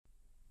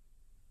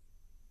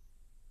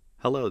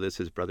Hello, this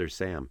is Brother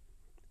Sam,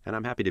 and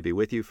I'm happy to be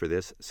with you for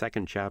this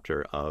second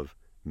chapter of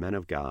Men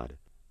of God,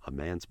 A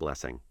Man's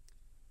Blessing.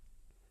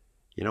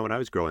 You know, when I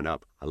was growing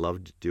up, I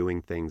loved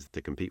doing things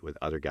to compete with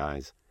other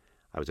guys.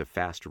 I was a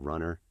fast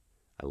runner.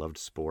 I loved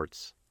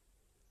sports.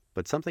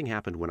 But something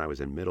happened when I was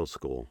in middle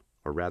school,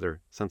 or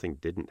rather, something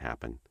didn't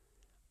happen.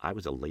 I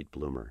was a late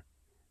bloomer.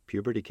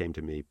 Puberty came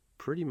to me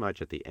pretty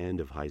much at the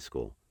end of high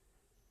school.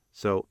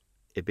 So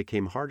it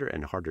became harder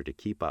and harder to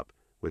keep up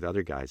with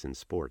other guys in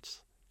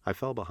sports. I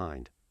fell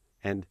behind,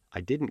 and I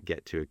didn't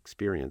get to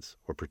experience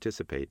or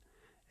participate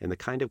in the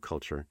kind of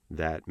culture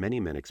that many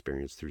men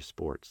experience through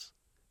sports.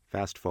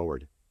 Fast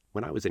forward,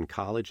 when I was in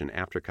college and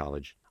after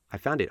college, I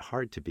found it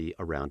hard to be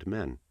around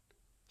men.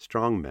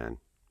 Strong men,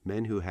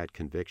 men who had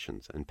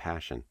convictions and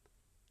passion.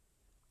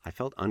 I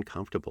felt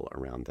uncomfortable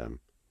around them.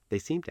 They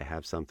seemed to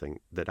have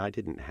something that I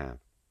didn't have.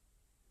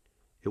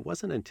 It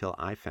wasn't until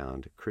I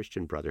found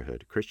Christian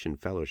brotherhood, Christian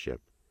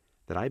fellowship,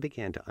 that I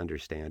began to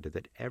understand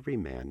that every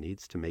man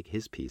needs to make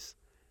his peace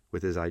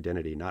with his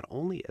identity not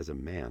only as a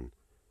man,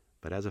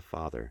 but as a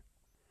father.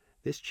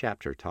 This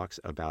chapter talks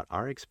about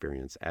our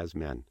experience as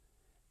men.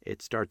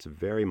 It starts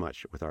very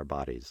much with our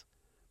bodies,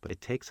 but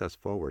it takes us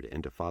forward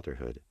into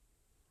fatherhood.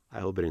 I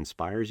hope it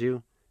inspires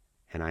you,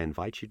 and I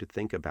invite you to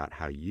think about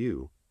how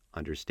you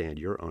understand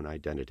your own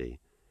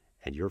identity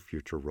and your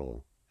future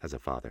role as a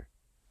father.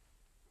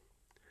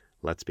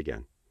 Let's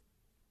begin.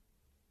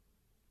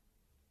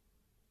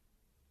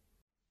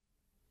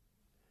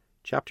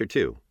 Chapter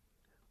 2,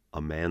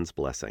 A Man's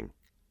Blessing.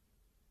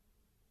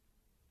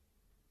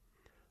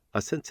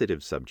 A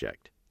sensitive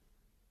subject.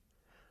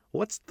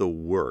 What's the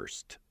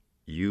worst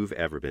you've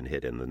ever been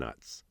hit in the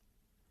nuts?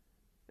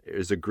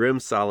 There's a grim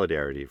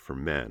solidarity for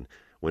men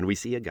when we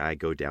see a guy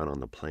go down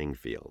on the playing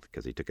field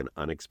because he took an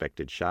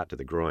unexpected shot to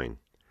the groin.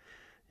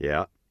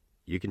 Yeah,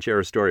 you can share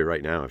a story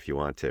right now if you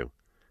want to.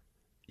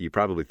 You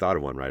probably thought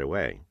of one right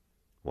away.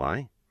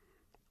 Why?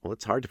 Well,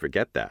 it's hard to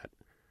forget that.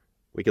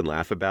 We can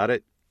laugh about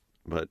it,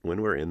 but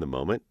when we're in the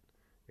moment,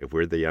 if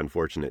we're the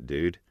unfortunate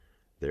dude,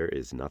 there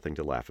is nothing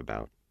to laugh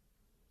about.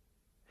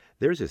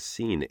 There's a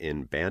scene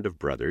in Band of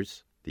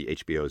Brothers, the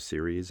HBO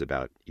series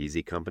about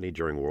Easy Company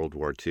during World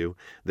War II,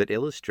 that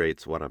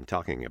illustrates what I'm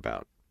talking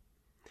about.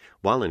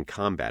 While in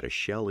combat, a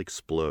shell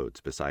explodes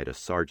beside a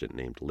sergeant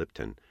named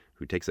Lipton,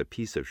 who takes a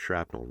piece of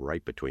shrapnel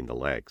right between the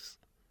legs.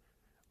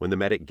 When the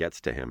medic gets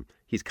to him,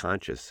 he's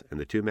conscious, and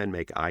the two men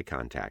make eye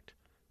contact.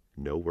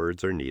 No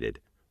words are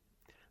needed.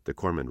 The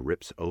corpsman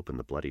rips open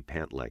the bloody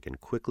pant leg and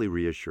quickly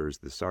reassures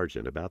the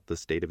sergeant about the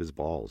state of his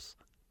balls.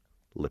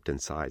 Lipton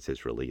sighs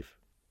his relief.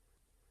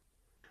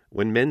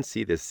 When men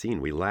see this scene,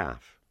 we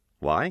laugh.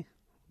 Why?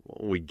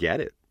 Well, we get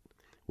it.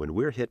 When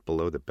we're hit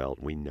below the belt,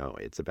 we know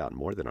it's about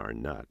more than our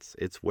nuts.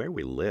 It's where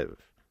we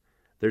live.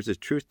 There's a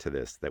truth to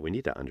this that we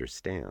need to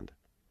understand.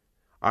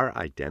 Our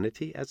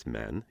identity as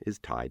men is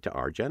tied to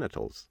our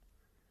genitals.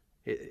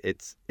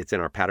 It's in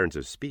our patterns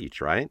of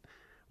speech, right?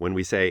 When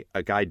we say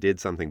a guy did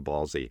something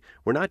ballsy,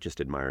 we're not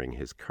just admiring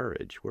his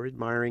courage, we're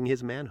admiring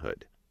his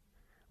manhood.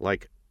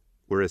 Like,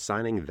 we're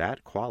assigning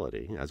that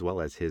quality, as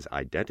well as his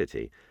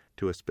identity,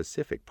 to a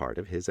specific part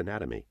of his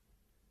anatomy.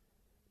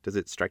 Does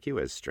it strike you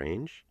as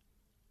strange?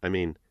 I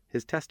mean,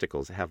 his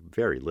testicles have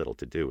very little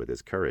to do with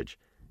his courage,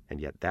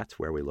 and yet that's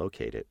where we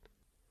locate it.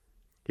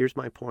 Here's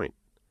my point.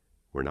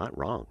 We're not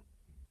wrong.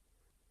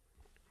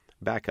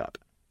 Back up.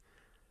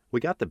 We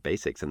got the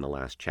basics in the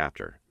last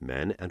chapter.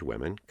 Men and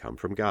women come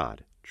from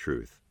God,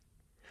 truth.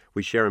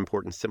 We share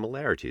important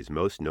similarities,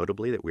 most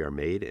notably that we are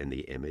made in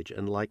the image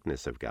and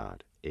likeness of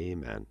God.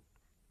 Amen.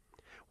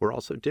 We're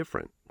also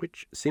different,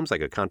 which seems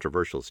like a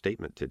controversial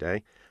statement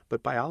today,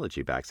 but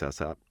biology backs us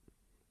up.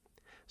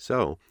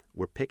 So,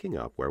 we're picking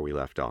up where we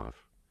left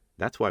off.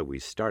 That's why we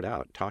start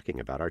out talking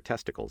about our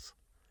testicles.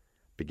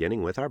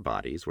 Beginning with our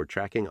bodies, we're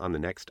tracking on the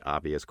next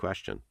obvious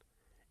question.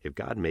 If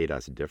God made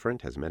us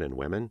different as men and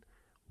women,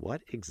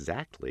 what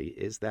exactly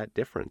is that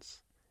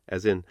difference?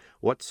 As in,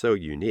 what's so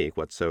unique,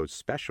 what's so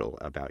special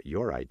about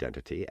your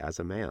identity as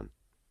a man?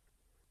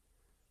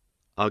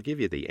 I'll give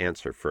you the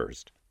answer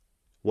first.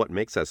 What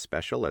makes us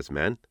special as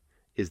men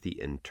is the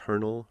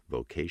internal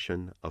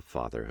vocation of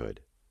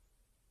fatherhood.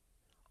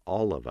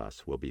 All of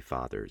us will be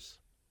fathers.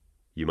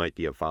 You might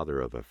be a father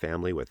of a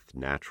family with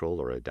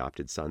natural or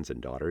adopted sons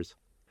and daughters.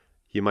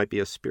 You might be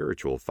a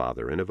spiritual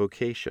father in a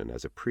vocation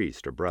as a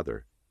priest or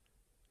brother.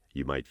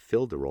 You might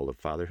fill the role of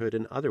fatherhood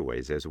in other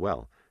ways as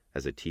well,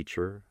 as a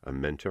teacher, a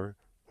mentor,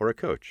 or a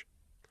coach.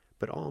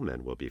 But all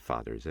men will be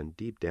fathers, and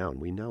deep down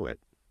we know it.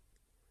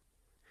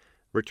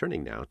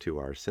 Returning now to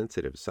our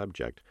sensitive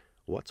subject,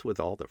 what's with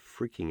all the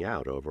freaking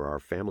out over our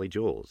family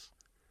jewels?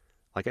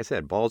 Like I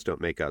said, balls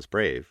don't make us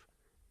brave.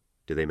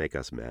 Do they make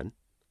us men?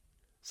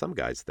 Some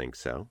guys think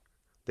so.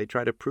 They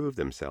try to prove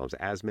themselves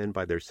as men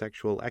by their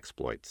sexual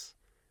exploits.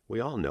 We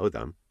all know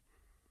them.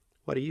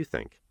 What do you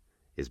think?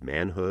 Is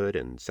manhood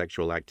and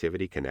sexual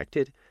activity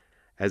connected?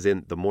 As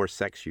in, the more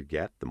sex you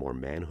get, the more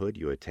manhood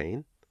you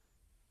attain?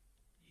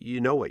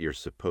 You know what you're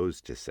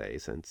supposed to say,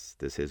 since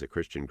this is a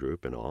Christian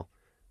group and all,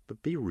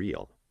 but be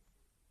real.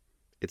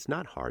 it's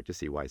not hard to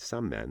see why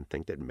some men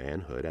think that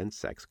manhood and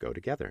sex go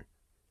together.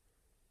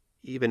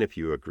 Even if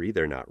you agree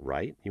they're not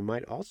right, you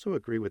might also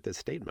agree with this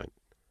statement.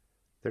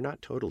 They're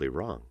not totally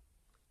wrong.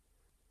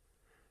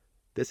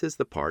 This is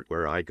the part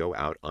where I go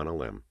out on a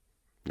limb.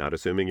 Not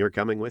assuming you're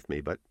coming with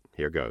me, but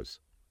here goes.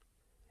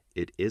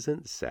 It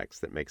isn't sex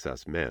that makes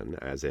us men,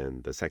 as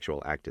in the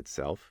sexual act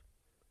itself.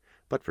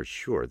 But for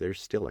sure,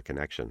 there's still a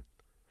connection.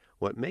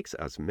 What makes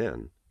us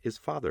men is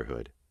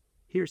fatherhood.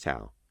 Here's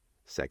how.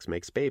 Sex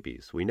makes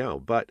babies, we know,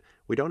 but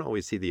we don't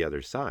always see the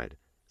other side.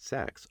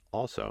 Sex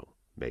also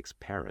makes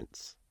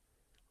parents.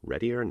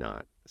 Ready or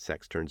not,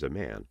 sex turns a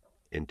man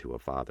into a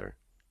father.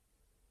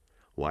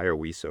 Why are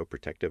we so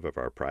protective of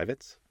our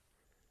privates?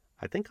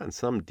 I think on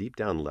some deep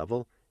down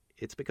level,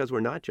 it's because we're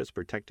not just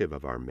protective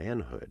of our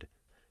manhood,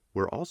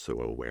 we're also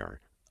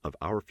aware of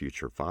our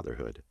future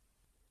fatherhood.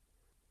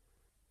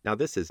 Now,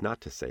 this is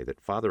not to say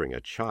that fathering a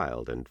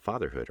child and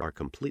fatherhood are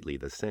completely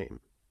the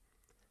same.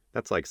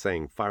 That's like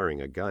saying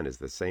firing a gun is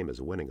the same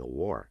as winning a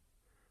war.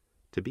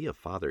 To be a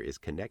father is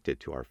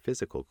connected to our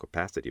physical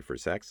capacity for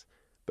sex,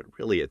 but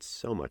really it's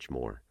so much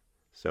more.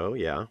 So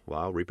yeah,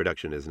 while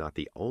reproduction is not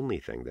the only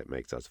thing that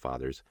makes us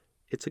fathers,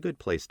 it's a good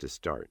place to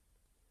start.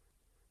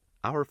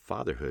 Our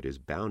fatherhood is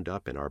bound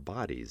up in our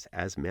bodies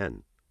as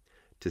men.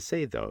 To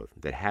say, though,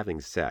 that having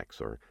sex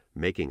or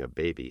making a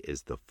baby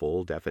is the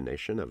full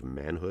definition of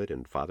manhood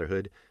and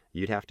fatherhood,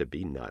 you'd have to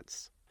be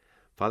nuts.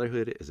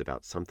 Fatherhood is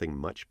about something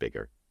much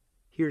bigger.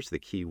 Here's the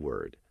key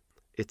word.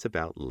 It's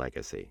about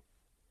legacy.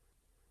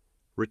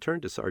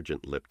 Return to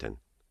Sergeant Lipton.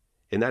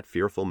 In that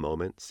fearful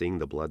moment, seeing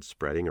the blood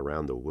spreading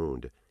around the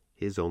wound,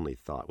 his only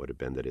thought would have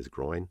been that his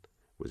groin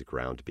was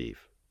ground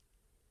beef.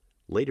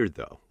 Later,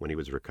 though, when he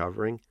was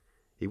recovering,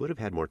 he would have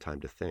had more time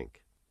to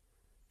think.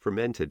 For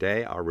men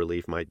today, our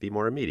relief might be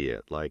more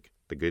immediate, like,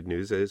 the good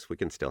news is we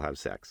can still have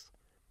sex.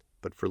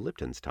 But for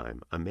Lipton's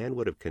time, a man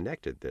would have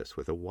connected this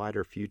with a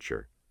wider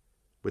future,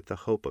 with the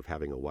hope of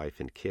having a wife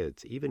and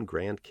kids, even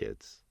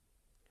grandkids.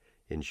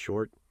 In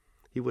short,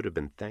 he would have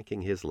been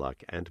thanking his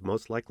luck, and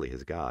most likely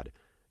his God,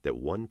 that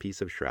one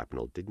piece of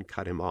shrapnel didn't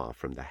cut him off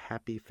from the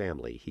happy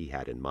family he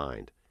had in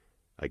mind.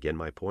 Again,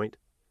 my point,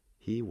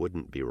 he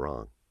wouldn't be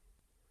wrong.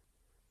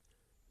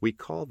 We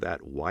call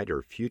that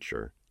wider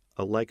future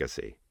a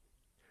legacy.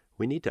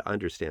 We need to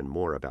understand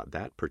more about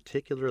that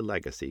particular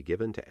legacy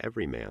given to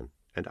every man,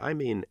 and I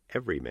mean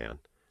every man,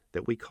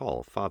 that we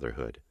call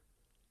fatherhood.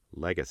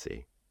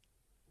 Legacy.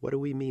 What do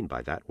we mean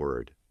by that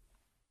word?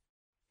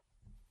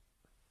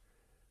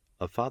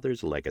 A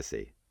father's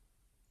legacy.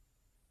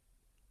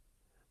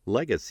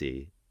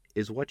 Legacy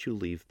is what you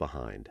leave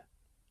behind.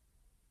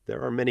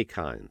 There are many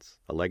kinds.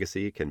 A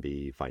legacy can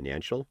be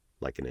financial,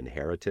 like an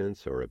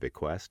inheritance or a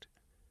bequest.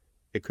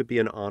 It could be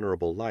an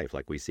honorable life,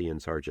 like we see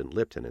in Sergeant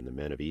Lipton and the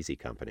Men of Easy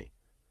Company.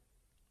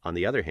 On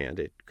the other hand,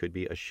 it could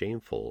be a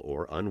shameful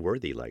or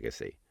unworthy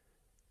legacy.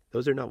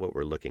 Those are not what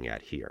we're looking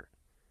at here.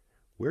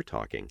 We're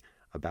talking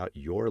about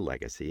your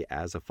legacy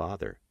as a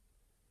father.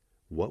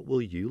 What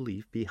will you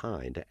leave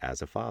behind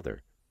as a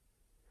father?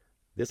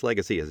 This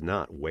legacy is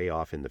not way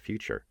off in the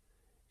future.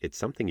 It's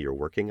something you're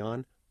working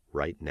on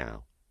right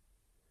now.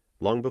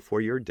 Long before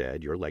you're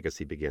dead, your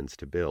legacy begins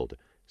to build.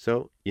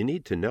 So you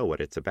need to know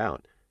what it's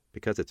about,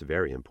 because it's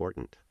very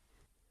important.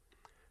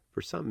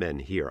 For some men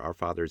here, our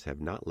fathers have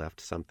not left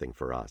something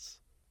for us.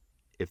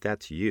 If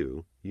that's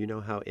you, you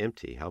know how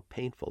empty, how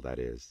painful that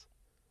is.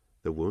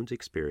 The wounds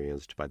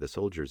experienced by the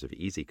soldiers of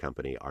Easy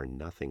Company are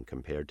nothing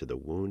compared to the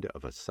wound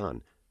of a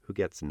son who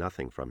gets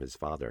nothing from his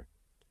father.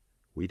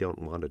 We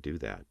don't want to do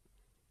that.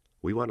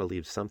 We want to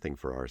leave something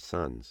for our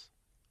sons.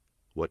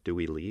 What do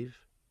we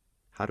leave?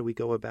 How do we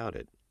go about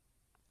it?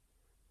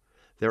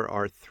 There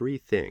are 3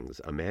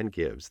 things a man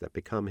gives that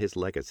become his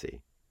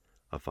legacy: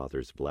 a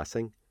father's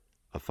blessing,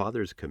 a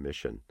father's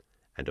commission,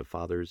 and a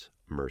father's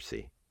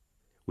mercy.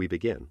 We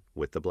begin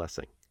with the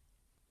blessing.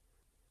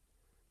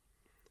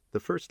 The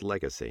first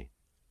legacy,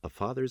 a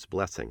father's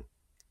blessing.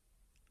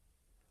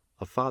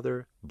 A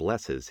father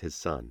blesses his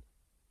son.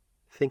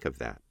 Think of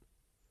that.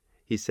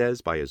 He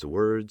says by his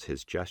words,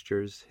 his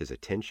gestures, his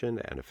attention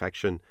and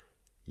affection,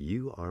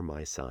 "You are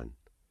my son.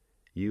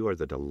 You are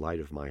the delight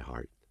of my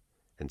heart.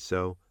 And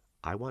so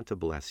I want to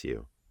bless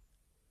you."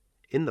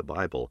 In the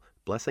Bible,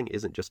 blessing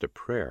isn't just a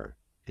prayer.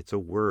 It's a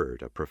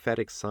word, a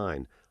prophetic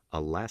sign,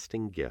 a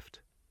lasting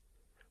gift.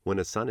 When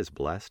a son is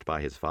blessed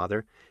by his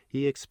father,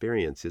 he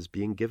experiences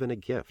being given a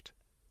gift.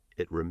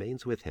 It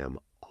remains with him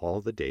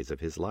all the days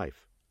of his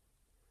life.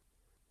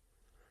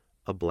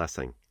 A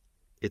blessing.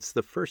 It's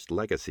the first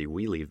legacy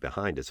we leave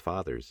behind as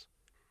fathers.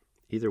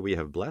 Either we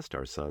have blessed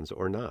our sons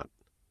or not.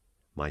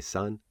 My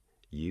son,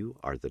 you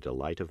are the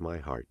delight of my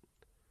heart.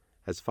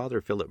 As Father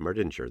Philip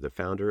Merdinger, the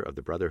founder of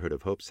the Brotherhood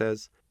of Hope,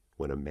 says,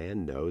 when a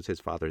man knows his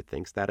father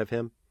thinks that of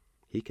him,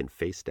 he can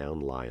face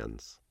down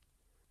lions.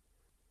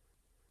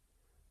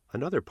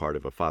 Another part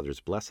of a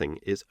father's blessing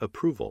is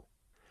approval.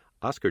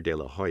 Oscar de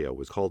la Hoya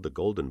was called the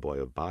Golden Boy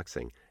of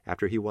boxing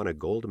after he won a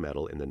gold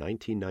medal in the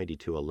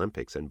 1992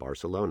 Olympics in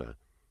Barcelona.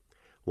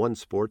 One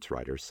sports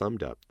writer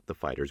summed up the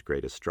fighter's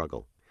greatest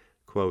struggle.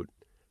 Quote,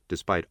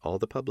 Despite all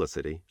the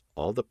publicity,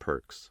 all the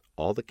perks,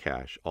 all the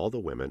cash, all the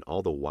women,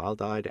 all the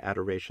wild-eyed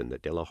adoration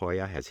that De La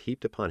Hoya has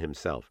heaped upon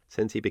himself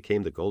since he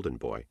became the Golden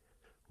Boy,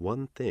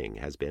 one thing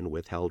has been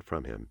withheld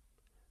from him.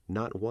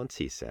 Not once,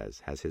 he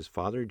says, has his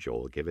father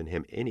Joel given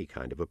him any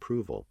kind of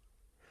approval.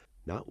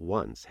 Not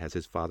once has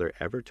his father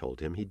ever told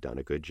him he'd done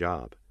a good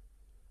job.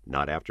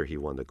 Not after he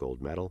won the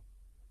gold medal.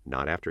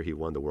 Not after he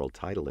won the world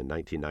title in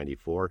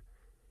 1994.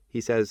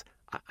 He says,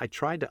 I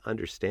tried to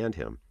understand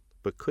him,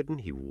 but couldn't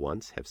he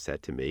once have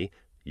said to me,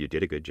 "You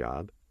did a good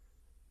job"?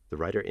 The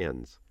writer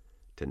ends,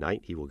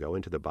 "Tonight he will go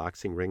into the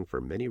boxing ring for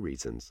many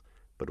reasons,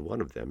 but one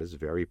of them is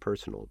very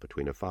personal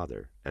between a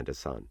father and a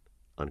son."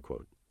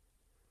 Unquote.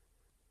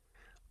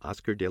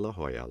 Oscar De La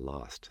Hoya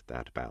lost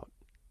that bout.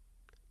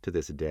 To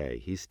this day,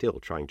 he's still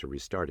trying to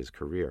restart his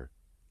career.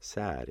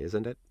 Sad,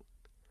 isn't it?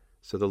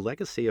 So the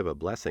legacy of a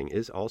blessing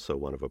is also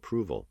one of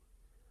approval.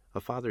 A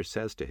father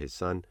says to his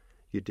son,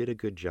 "You did a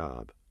good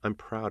job. I'm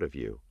proud of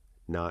you."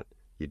 Not,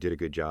 "You did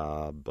a good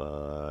job,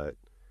 but..."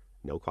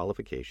 No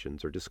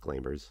qualifications or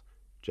disclaimers,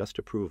 just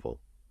approval.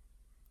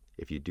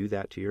 If you do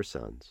that to your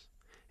sons,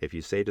 if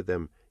you say to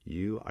them,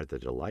 "You are the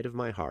delight of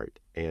my heart,"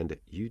 and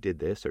 "You did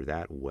this or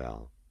that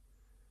well,"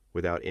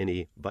 without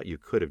any "but you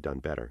could have done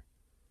better,"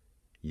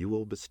 you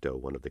will bestow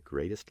one of the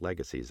greatest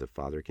legacies a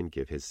father can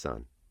give his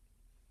son.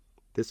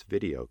 This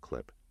video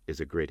clip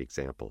is a great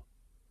example.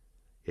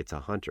 It's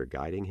a hunter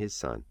guiding his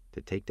son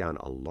to take down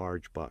a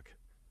large buck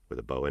with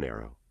a bow and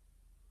arrow.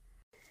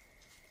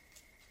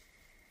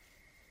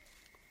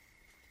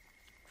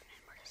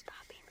 Remember to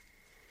stop him.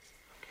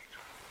 Okay.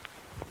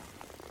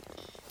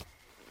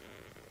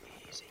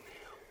 Easy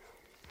now.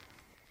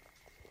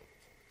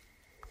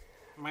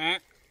 Meh.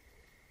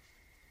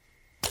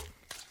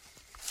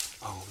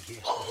 Oh,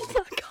 yes. Oh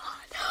my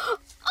God!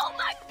 Oh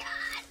my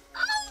God!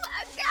 Oh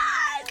my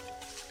God!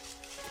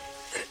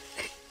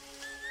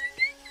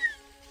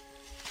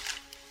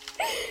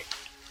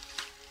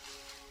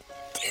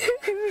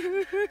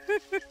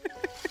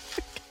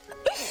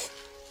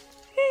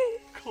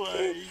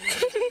 Clay, you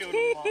just killed a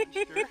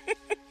monster.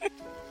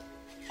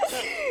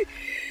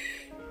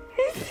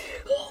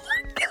 Oh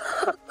my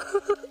God!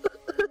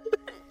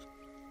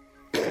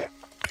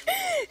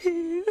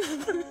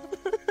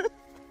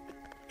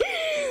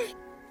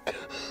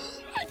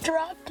 I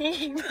dropped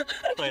him.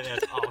 Clay,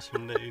 that's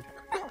awesome, dude.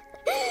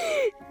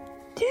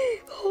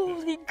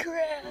 Holy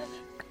crap.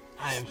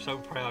 I am so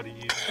proud of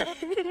you.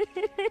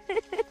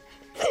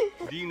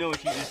 Do you know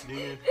what you just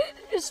did? I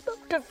just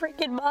smoked a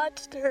freaking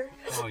monster.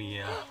 Oh,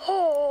 yeah.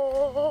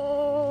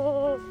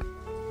 Oh.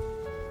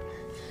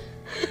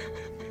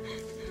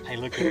 Hey,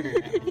 look up here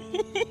at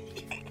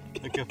me.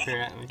 Look up here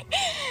at me.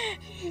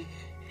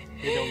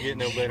 It don't get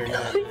no better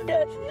than that.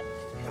 Does it?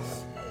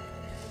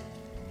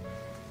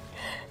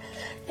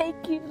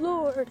 Thank you,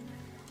 Lord.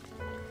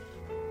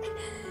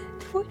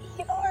 20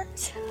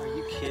 yards. Are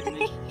you kidding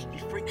me?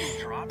 You freaking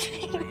dropped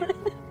me, man.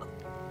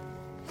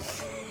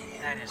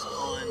 That is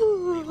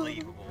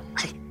unbelievable.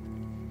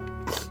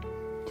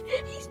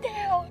 He's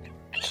down.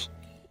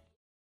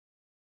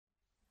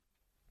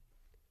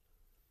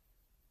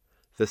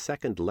 The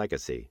second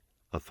legacy,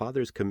 a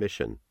father's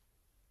commission.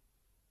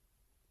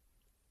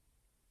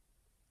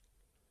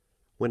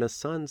 When a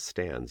son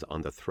stands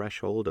on the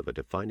threshold of a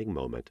defining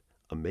moment,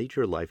 a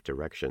major life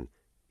direction,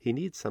 he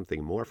needs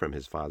something more from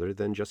his father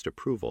than just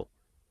approval.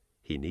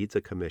 He needs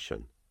a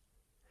commission.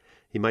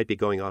 He might be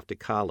going off to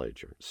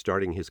college, or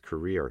starting his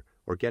career,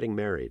 or getting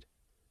married.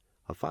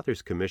 A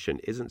father's commission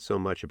isn't so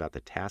much about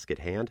the task at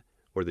hand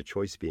or the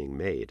choice being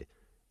made.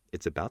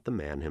 It's about the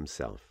man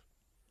himself.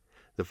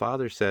 The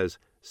father says,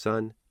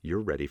 "Son,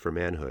 you're ready for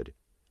manhood.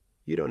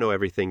 You don't know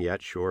everything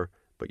yet, sure,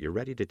 but you're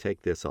ready to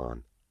take this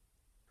on."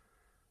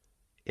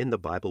 In the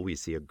Bible, we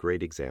see a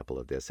great example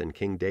of this in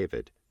King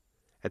David.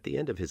 At the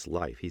end of his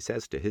life, he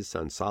says to his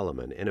son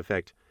Solomon, in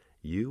effect,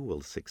 "You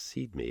will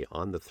succeed me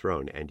on the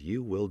throne, and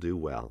you will do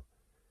well."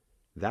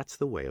 That's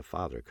the way a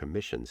father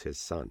commissions his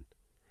son.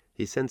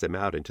 He sends him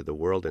out into the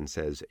world and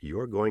says,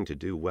 "You're going to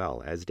do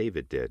well, as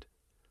David did."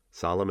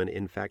 Solomon,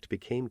 in fact,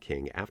 became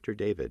king after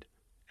David,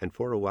 and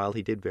for a while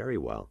he did very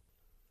well.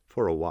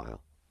 For a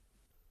while.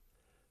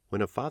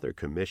 When a father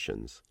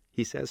commissions,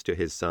 he says to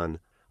his son,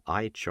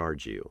 "I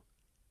charge you."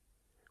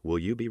 Will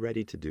you be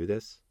ready to do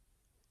this?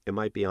 It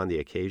might be on the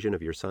occasion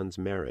of your son's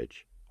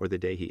marriage, or the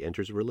day he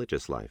enters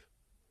religious life.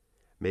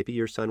 Maybe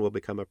your son will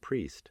become a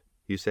priest.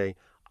 You say,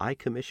 "I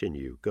commission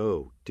you,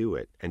 go, do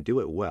it, and do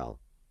it well."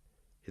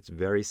 It's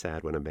very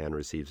sad when a man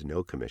receives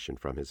no commission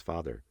from his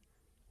father,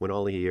 when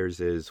all he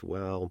hears is,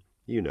 "Well,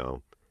 you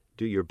know,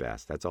 do your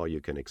best, that's all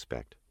you can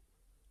expect."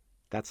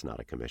 That's not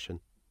a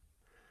commission.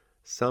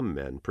 Some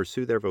men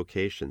pursue their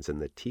vocations in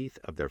the teeth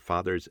of their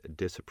father's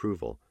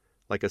disapproval,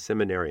 like a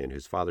seminarian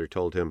whose father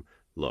told him,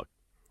 "Look,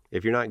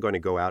 if you're not going to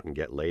go out and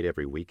get laid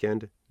every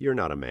weekend, you're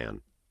not a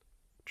man."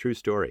 True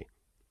story.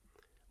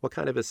 What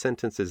kind of a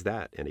sentence is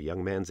that in a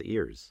young man's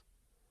ears?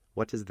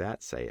 What does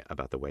that say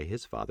about the way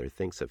his father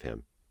thinks of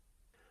him?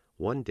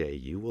 One day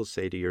you will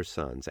say to your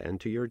sons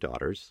and to your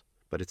daughters,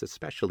 but it's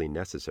especially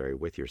necessary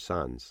with your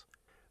sons,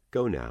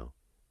 "Go now,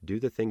 Do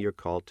the thing you're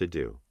called to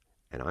do,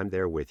 and I'm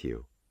there with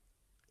you.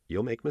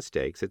 You'll make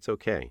mistakes, it's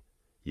okay.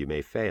 You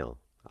may fail.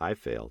 I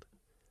failed.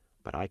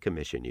 But I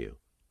commission you.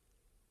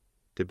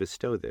 To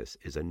bestow this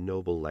is a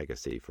noble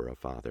legacy for a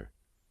father.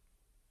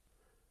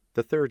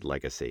 The third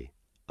legacy,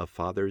 a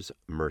father's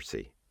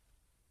mercy.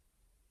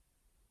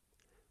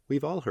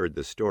 We've all heard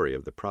the story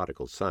of the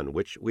prodigal son,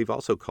 which we've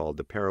also called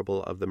the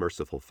parable of the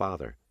merciful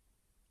father.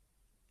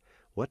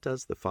 What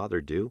does the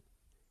father do?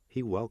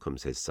 He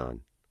welcomes his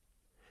son.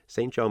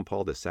 St. John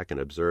Paul II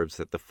observes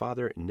that the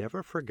father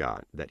never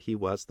forgot that he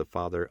was the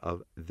father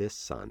of this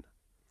son.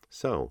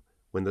 So,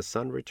 when the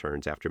son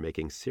returns after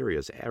making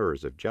serious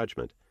errors of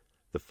judgment,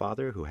 the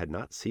father who had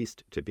not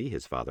ceased to be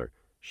his father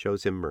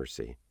shows him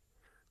mercy.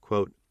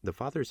 Quote, "The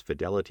father's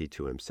fidelity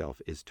to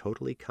himself is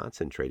totally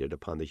concentrated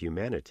upon the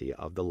humanity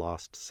of the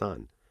lost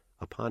son,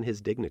 upon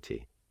his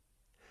dignity.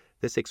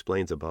 This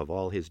explains above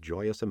all his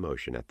joyous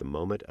emotion at the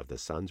moment of the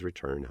son's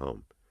return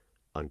home."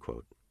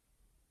 Unquote.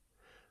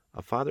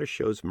 A father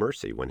shows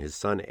mercy when his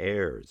son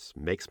errs,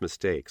 makes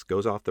mistakes,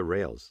 goes off the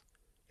rails.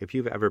 If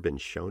you've ever been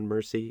shown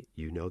mercy,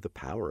 you know the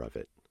power of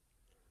it.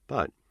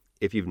 But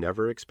if you've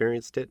never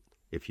experienced it,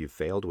 if you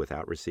failed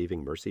without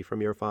receiving mercy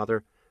from your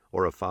father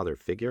or a father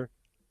figure,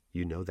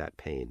 you know that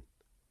pain.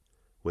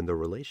 When the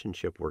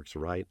relationship works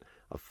right,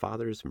 a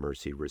father's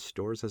mercy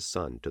restores a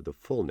son to the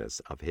fullness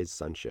of his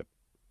sonship.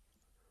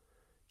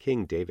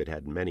 King David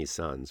had many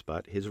sons,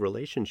 but his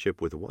relationship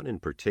with one in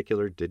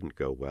particular didn't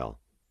go well.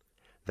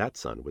 That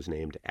son was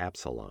named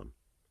Absalom.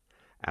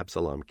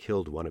 Absalom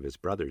killed one of his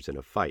brothers in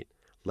a fight,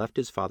 left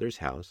his father's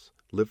house,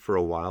 lived for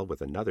a while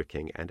with another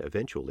king, and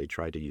eventually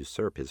tried to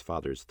usurp his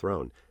father's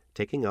throne,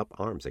 taking up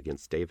arms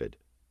against David.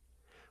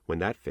 When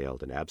that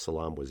failed and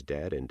Absalom was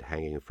dead and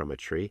hanging from a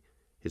tree,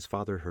 his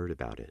father heard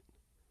about it.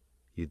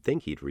 You'd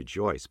think he'd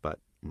rejoice, but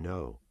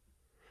no.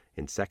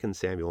 In 2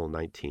 Samuel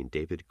 19,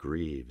 David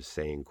grieves,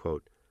 saying,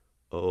 quote,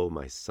 "Oh,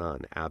 my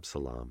son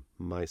Absalom,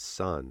 my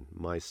son,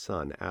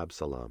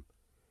 Absalom,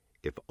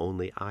 if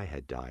only I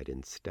had died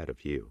instead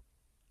of you."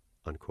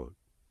 Unquote.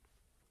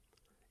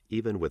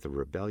 Even with a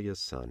rebellious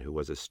son who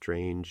was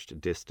estranged,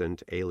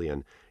 distant,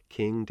 alien,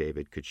 King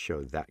David could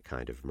show that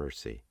kind of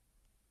mercy.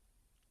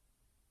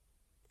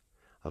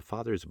 A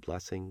father's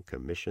blessing,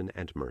 commission,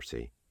 and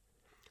mercy.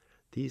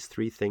 These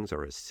three things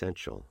are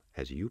essential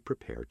as you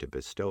prepare to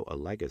bestow a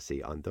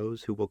legacy on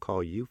those who will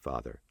call you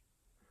father.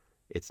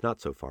 It's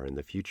not so far in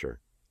the future,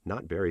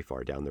 not very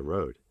far down the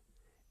road.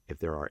 If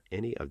there are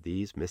any of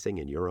these missing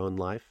in your own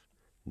life,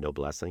 no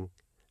blessing,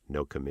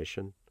 no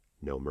commission,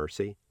 no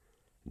mercy,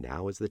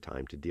 now is the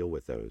time to deal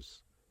with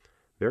those.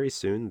 Very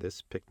soon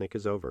this picnic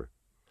is over.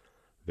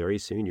 Very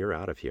soon you're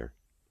out of here.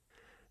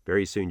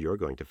 Very soon you're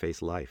going to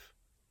face life.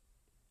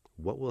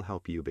 What will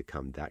help you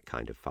become that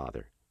kind of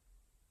father?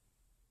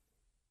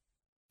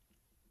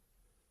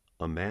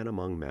 A man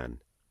among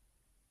men.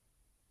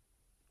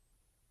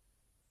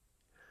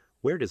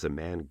 Where does a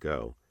man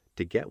go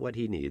to get what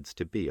he needs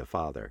to be a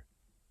father?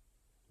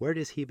 Where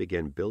does he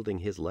begin building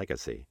his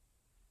legacy?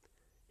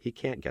 He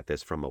can't get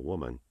this from a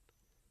woman.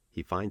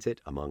 He finds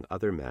it among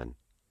other men.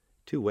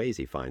 Two ways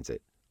he finds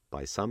it,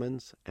 by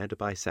summons and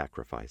by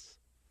sacrifice.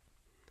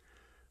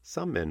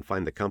 Some men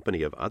find the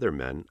company of other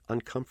men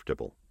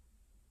uncomfortable.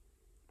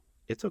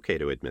 It's okay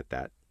to admit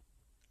that.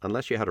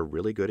 Unless you had a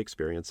really good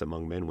experience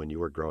among men when you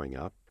were growing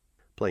up,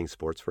 playing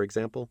sports for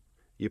example,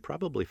 you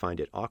probably find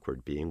it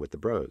awkward being with the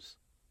bros.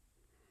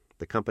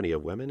 The company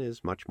of women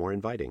is much more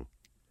inviting.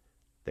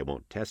 They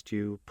won't test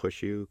you,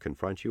 push you,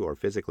 confront you, or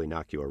physically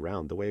knock you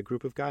around the way a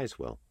group of guys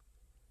will.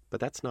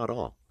 But that's not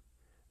all.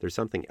 There's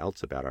something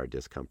else about our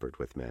discomfort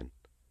with men.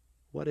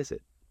 What is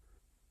it?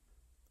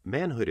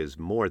 Manhood is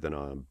more than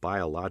a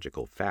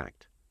biological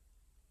fact.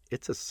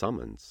 It's a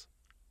summons.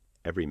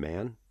 Every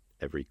man,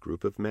 every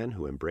group of men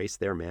who embrace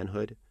their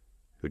manhood,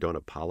 who don't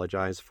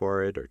apologize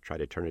for it or try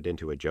to turn it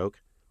into a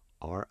joke,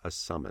 are a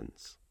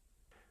summons.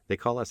 They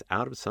call us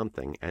out of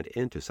something and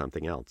into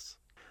something else.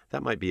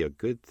 That might be a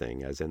good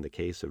thing, as in the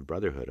case of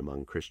brotherhood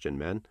among Christian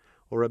men,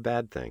 or a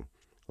bad thing,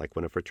 like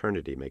when a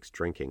fraternity makes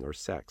drinking or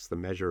sex the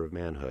measure of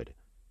manhood.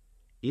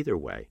 Either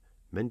way,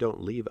 men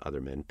don't leave other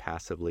men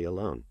passively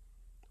alone.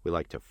 We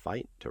like to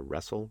fight, to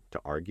wrestle, to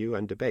argue,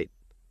 and debate.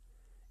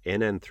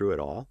 In and through it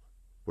all,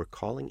 we're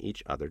calling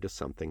each other to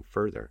something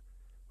further.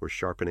 We're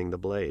sharpening the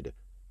blade,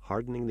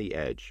 hardening the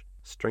edge,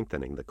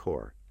 strengthening the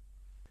core.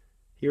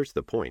 Here's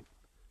the point.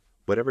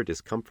 Whatever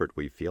discomfort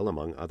we feel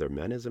among other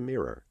men is a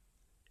mirror.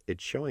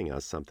 It's showing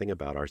us something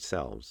about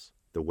ourselves,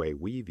 the way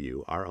we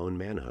view our own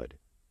manhood.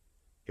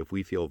 If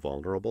we feel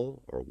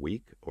vulnerable or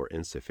weak or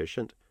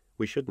insufficient,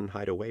 we shouldn't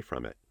hide away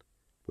from it.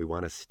 We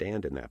want to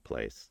stand in that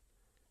place.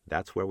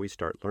 That's where we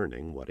start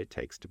learning what it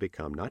takes to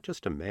become not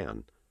just a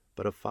man,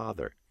 but a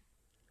father.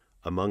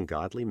 Among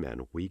godly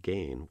men, we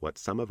gain what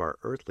some of our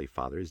earthly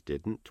fathers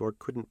didn't or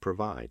couldn't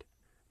provide.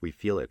 We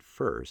feel it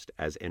first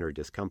as inner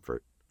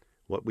discomfort.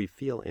 What we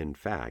feel, in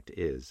fact,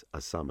 is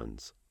a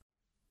summons.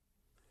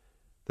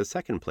 The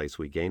second place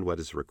we gain what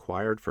is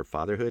required for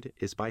fatherhood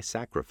is by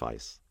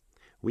sacrifice.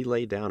 We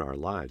lay down our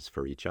lives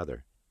for each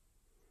other.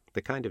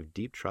 The kind of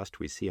deep trust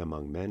we see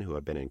among men who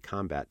have been in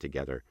combat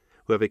together,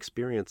 who have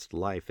experienced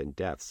life and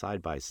death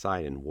side by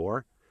side in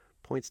war,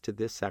 points to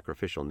this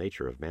sacrificial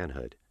nature of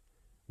manhood.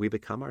 We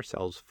become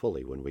ourselves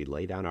fully when we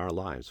lay down our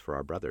lives for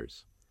our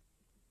brothers.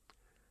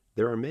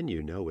 There are men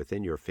you know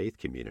within your faith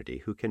community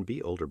who can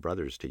be older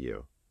brothers to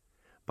you.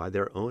 By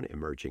their own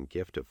emerging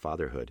gift of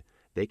fatherhood,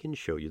 they can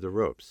show you the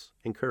ropes,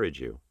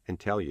 encourage you, and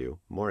tell you,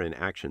 more in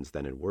actions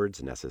than in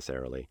words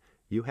necessarily,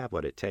 you have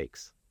what it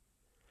takes.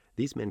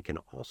 These men can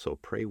also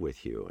pray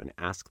with you and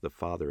ask the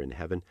Father in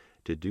heaven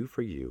to do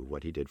for you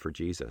what he did for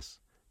Jesus,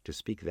 to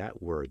speak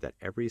that word that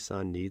every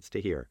son needs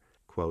to hear,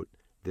 quote,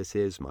 "This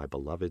is my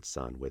beloved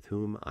Son, with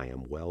whom I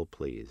am well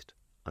pleased,"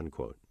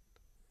 unquote.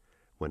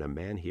 When a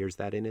man hears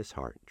that in his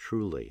heart,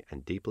 truly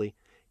and deeply,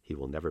 he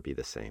will never be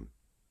the same.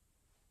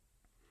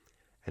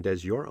 And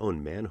as your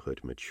own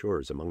manhood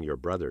matures among your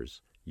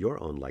brothers,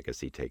 your own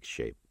legacy takes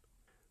shape.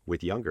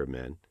 With younger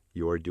men,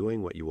 you are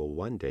doing what you will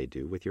one day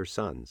do with your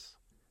sons.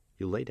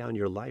 You lay down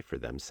your life for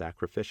them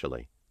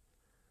sacrificially.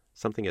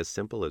 Something as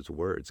simple as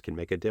words can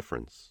make a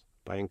difference.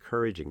 By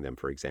encouraging them,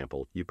 for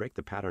example, you break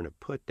the pattern of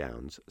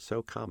put-downs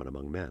so common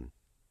among men.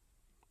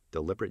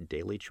 Deliberate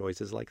daily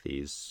choices like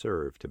these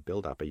serve to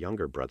build up a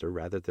younger brother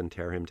rather than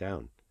tear him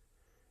down.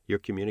 You're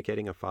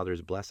communicating a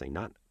father's blessing,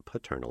 not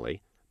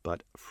paternally,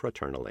 but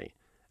fraternally,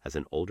 as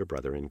an older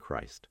brother in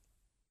Christ.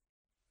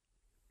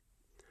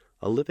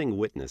 A living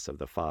witness of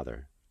the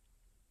Father.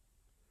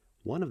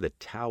 One of the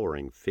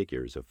towering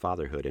figures of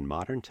fatherhood in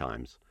modern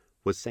times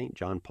was St.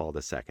 John Paul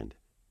II.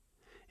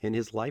 In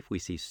his life we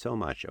see so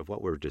much of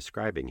what we're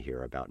describing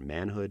here about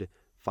manhood,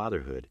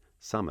 fatherhood,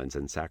 summons,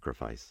 and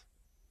sacrifice.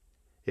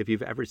 If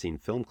you've ever seen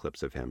film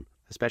clips of him,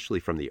 especially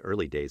from the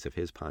early days of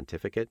his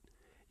pontificate,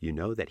 you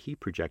know that he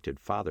projected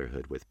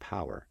fatherhood with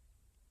power.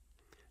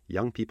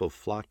 Young people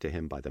flocked to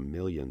him by the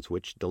millions,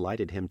 which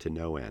delighted him to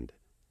no end.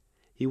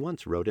 He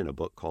once wrote in a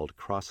book called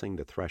Crossing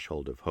the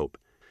Threshold of Hope,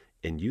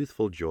 "In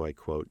youthful joy,"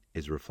 quote,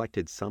 "is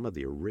reflected some of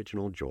the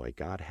original joy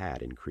God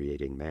had in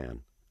creating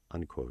man,"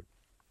 unquote.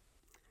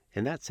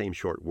 In that same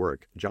short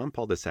work, John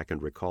Paul II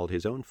recalled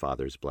his own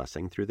father's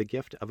blessing through the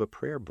gift of a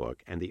prayer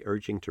book and the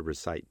urging to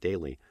recite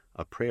daily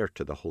a prayer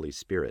to the Holy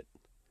Spirit.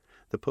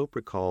 The Pope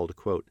recalled,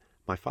 quote,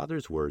 "My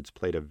father's words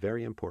played a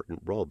very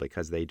important role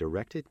because they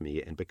directed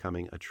me in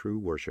becoming a true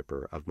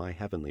worshiper of my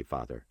Heavenly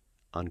Father,"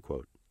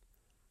 unquote.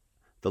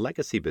 The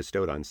legacy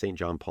bestowed on St.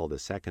 John Paul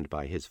II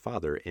by his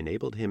father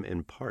enabled him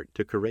in part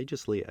to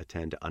courageously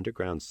attend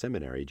underground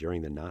seminary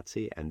during the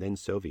Nazi and then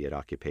Soviet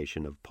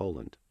occupation of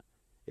Poland.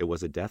 It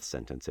was a death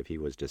sentence if he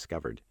was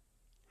discovered.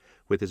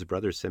 With his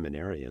brother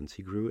seminarians,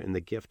 he grew in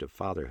the gift of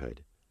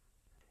fatherhood.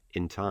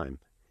 In time,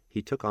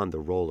 he took on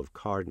the role of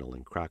cardinal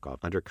in Krakow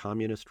under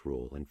communist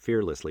rule and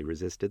fearlessly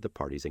resisted the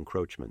party's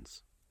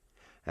encroachments.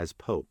 As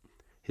pope,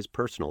 his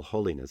personal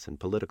holiness and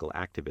political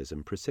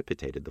activism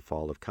precipitated the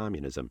fall of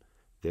communism,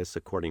 this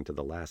according to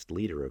the last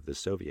leader of the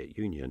Soviet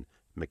Union,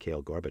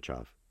 Mikhail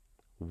Gorbachev.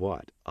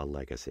 What a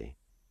legacy!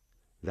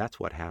 That's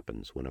what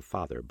happens when a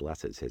father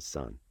blesses his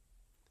son.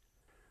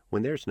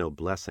 When there's no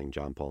blessing,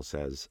 John Paul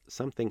says,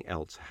 something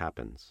else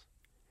happens.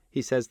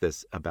 He says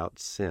this about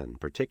sin,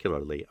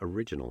 particularly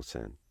original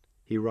sin.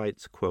 He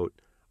writes,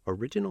 quote,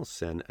 "Original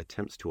sin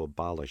attempts to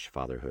abolish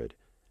fatherhood,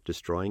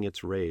 destroying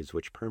its rays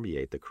which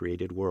permeate the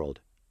created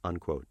world,"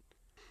 unquote.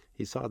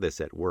 He saw this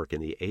at work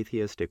in the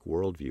atheistic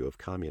worldview of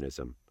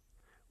communism.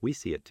 We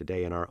see it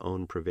today in our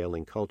own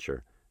prevailing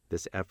culture,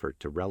 this effort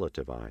to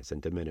relativize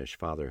and diminish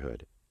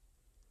fatherhood.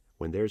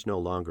 When there's no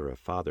longer a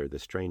father, the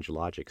strange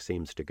logic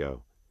seems to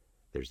go.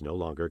 There's no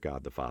longer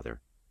God the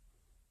Father.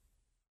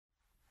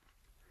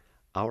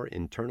 Our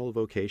internal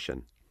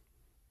vocation.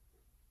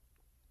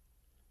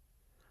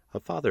 A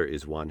father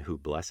is one who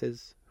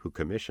blesses, who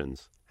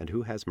commissions, and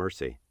who has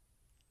mercy.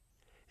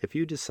 If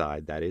you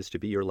decide that is to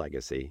be your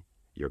legacy,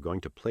 you're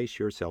going to place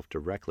yourself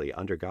directly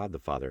under God the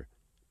Father,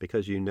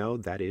 because you know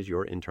that is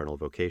your internal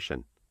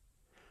vocation.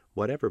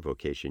 Whatever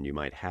vocation you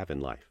might have in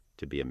life,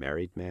 to be a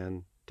married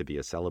man, to be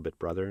a celibate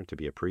brother, to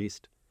be a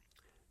priest,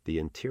 the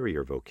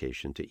interior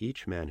vocation to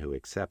each man who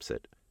accepts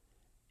it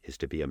is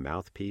to be a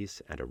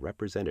mouthpiece and a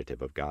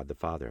representative of God the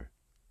Father.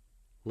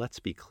 Let's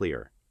be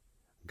clear.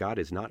 God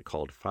is not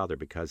called Father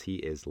because he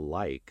is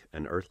like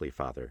an earthly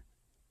father.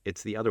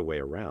 It's the other way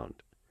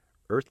around.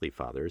 Earthly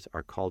fathers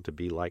are called to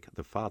be like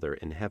the Father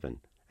in heaven,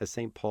 as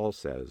St. Paul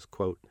says,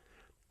 quote,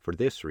 "For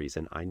this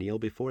reason I kneel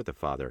before the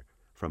Father,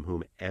 from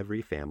whom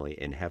every family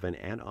in heaven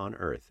and on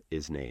earth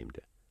is named,"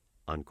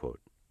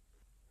 unquote.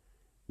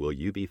 Will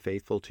you be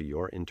faithful to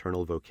your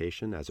internal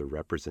vocation as a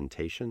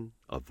representation,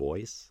 a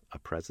voice, a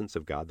presence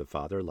of God the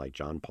Father like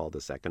John Paul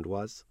II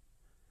was?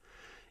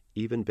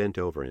 Even bent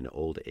over in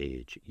old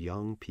age,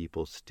 young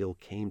people still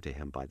came to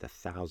him by the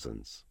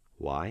thousands.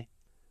 Why?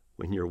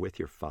 When you're with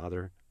your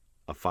Father,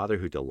 a Father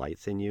who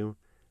delights in you,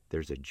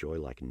 there's a joy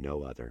like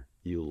no other.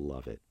 You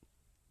love it.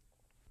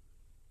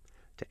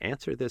 To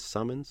answer this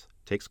summons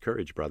takes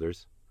courage,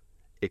 brothers.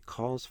 It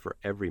calls for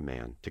every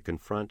man to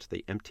confront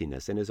the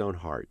emptiness in his own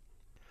heart,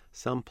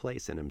 some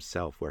place in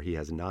himself where he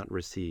has not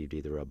received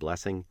either a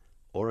blessing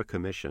or a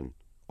commission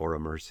or a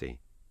mercy.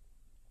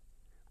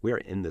 We are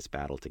in this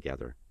battle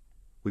together.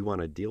 We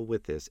want to deal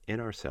with this in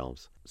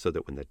ourselves so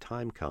that when the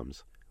time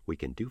comes, we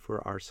can do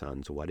for our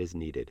sons what is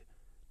needed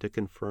to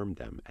confirm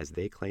them as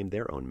they claim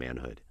their own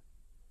manhood.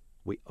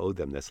 We owe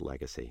them this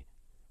legacy.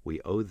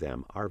 We owe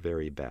them our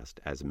very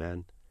best as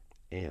men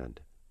and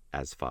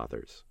as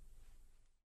fathers.